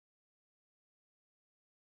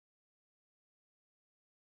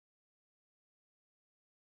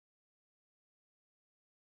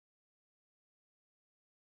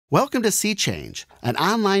Welcome to Sea Change, an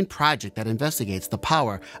online project that investigates the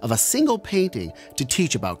power of a single painting to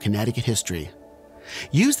teach about Connecticut history.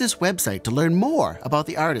 Use this website to learn more about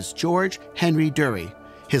the artist George Henry Dury,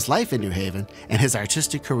 his life in New Haven, and his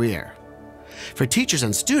artistic career. For teachers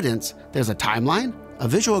and students, there's a timeline, a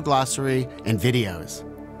visual glossary, and videos.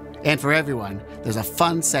 And for everyone, there's a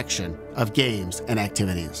fun section of games and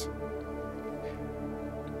activities.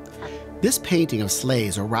 This painting of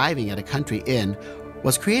sleighs arriving at a country inn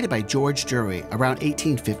was created by George Dury around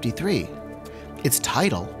 1853. Its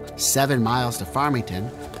title, 7 Miles to Farmington,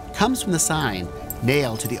 comes from the sign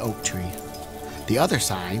nailed to the oak tree. The other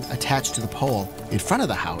sign, attached to the pole in front of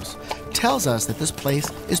the house, tells us that this place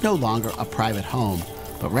is no longer a private home,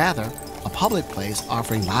 but rather a public place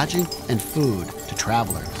offering lodging and food to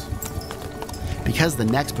travelers. Because the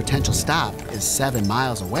next potential stop is 7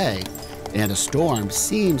 miles away, and a storm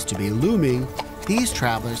seems to be looming, these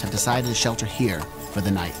travelers have decided to shelter here for the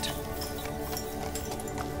night.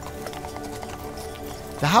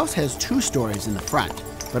 The house has 2 stories in the front,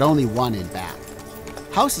 but only 1 in back.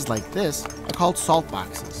 Houses like this are called salt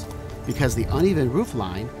boxes because the uneven roof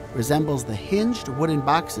line resembles the hinged wooden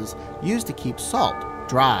boxes used to keep salt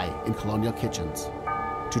dry in colonial kitchens.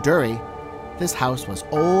 To Dury, this house was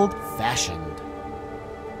old-fashioned.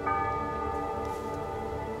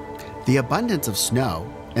 The abundance of snow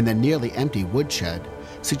and the nearly empty woodshed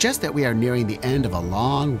suggest that we are nearing the end of a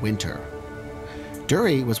long winter.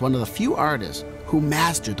 Dury was one of the few artists who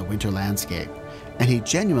mastered the winter landscape, and he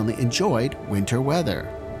genuinely enjoyed winter weather.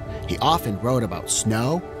 He often wrote about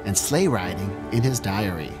snow and sleigh riding in his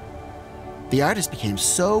diary. The artist became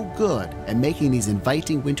so good at making these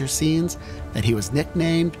inviting winter scenes that he was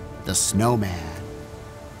nicknamed the Snowman.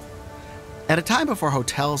 At a time before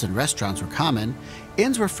hotels and restaurants were common,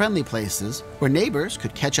 inns were friendly places where neighbors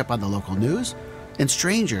could catch up on the local news and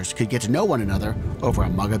strangers could get to know one another over a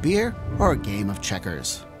mug of beer or a game of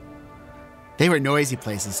checkers. They were noisy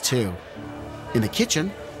places too. In the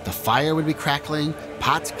kitchen, the fire would be crackling,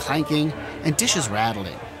 pots clanking, and dishes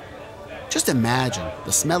rattling. Just imagine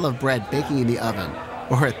the smell of bread baking in the oven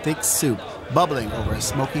or a thick soup bubbling over a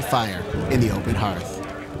smoky fire in the open hearth.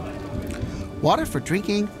 Water for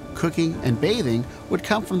drinking, cooking, and bathing would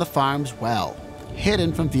come from the farm's well,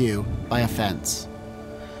 hidden from view by a fence.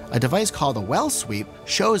 A device called a well sweep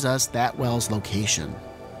shows us that well's location.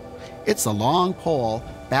 It's a long pole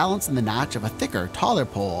balanced in the notch of a thicker, taller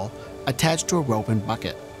pole attached to a rope and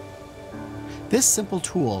bucket. This simple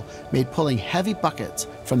tool made pulling heavy buckets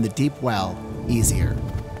from the deep well easier.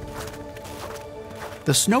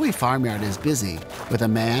 The snowy farmyard is busy, with a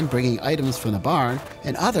man bringing items from the barn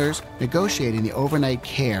and others negotiating the overnight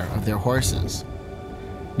care of their horses.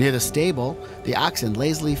 Near the stable, the oxen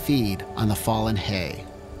lazily feed on the fallen hay.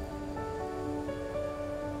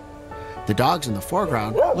 The dogs in the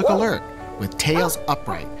foreground look alert, with tails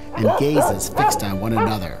upright and gazes fixed on one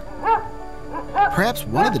another. Perhaps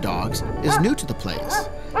one of the dogs is new to the place,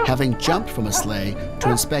 having jumped from a sleigh to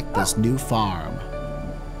inspect this new farm.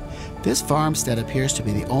 This farmstead appears to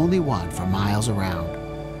be the only one for miles around.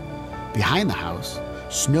 Behind the house,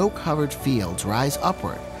 snow-covered fields rise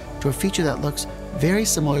upward to a feature that looks very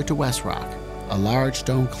similar to West Rock, a large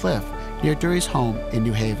stone cliff near Dury's home in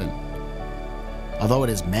New Haven. Although it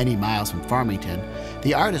is many miles from Farmington,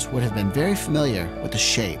 the artist would have been very familiar with the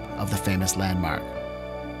shape of the famous landmark.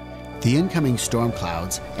 The incoming storm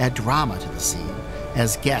clouds add drama to the scene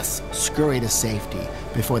as guests scurry to safety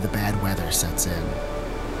before the bad weather sets in.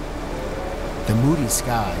 The moody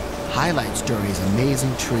sky highlights Dury's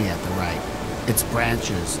amazing tree at the right, its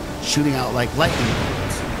branches shooting out like lightning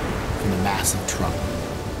bolts from the massive trunk.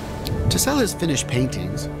 To sell his finished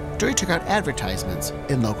paintings, Dury took out advertisements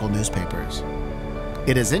in local newspapers.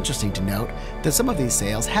 It is interesting to note that some of these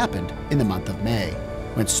sales happened in the month of May,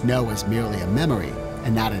 when snow was merely a memory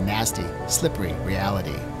and not a nasty, slippery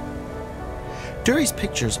reality. Dury's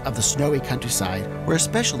pictures of the snowy countryside were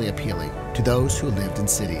especially appealing to those who lived in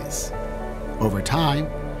cities. Over time,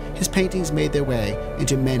 his paintings made their way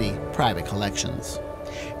into many private collections.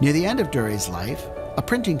 Near the end of Dury's life, a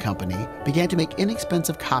printing company began to make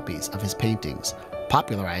inexpensive copies of his paintings,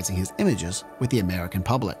 popularizing his images with the American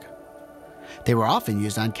public. They were often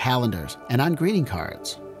used on calendars and on greeting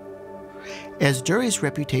cards. As Dury's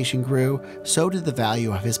reputation grew, so did the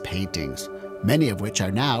value of his paintings, many of which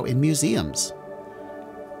are now in museums.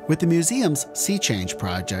 With the museum's Sea Change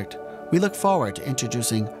project, we look forward to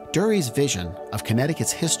introducing Dury's vision of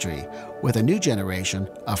Connecticut's history with a new generation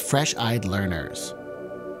of fresh-eyed learners.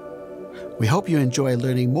 We hope you enjoy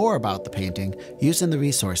learning more about the painting using the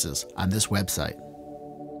resources on this website.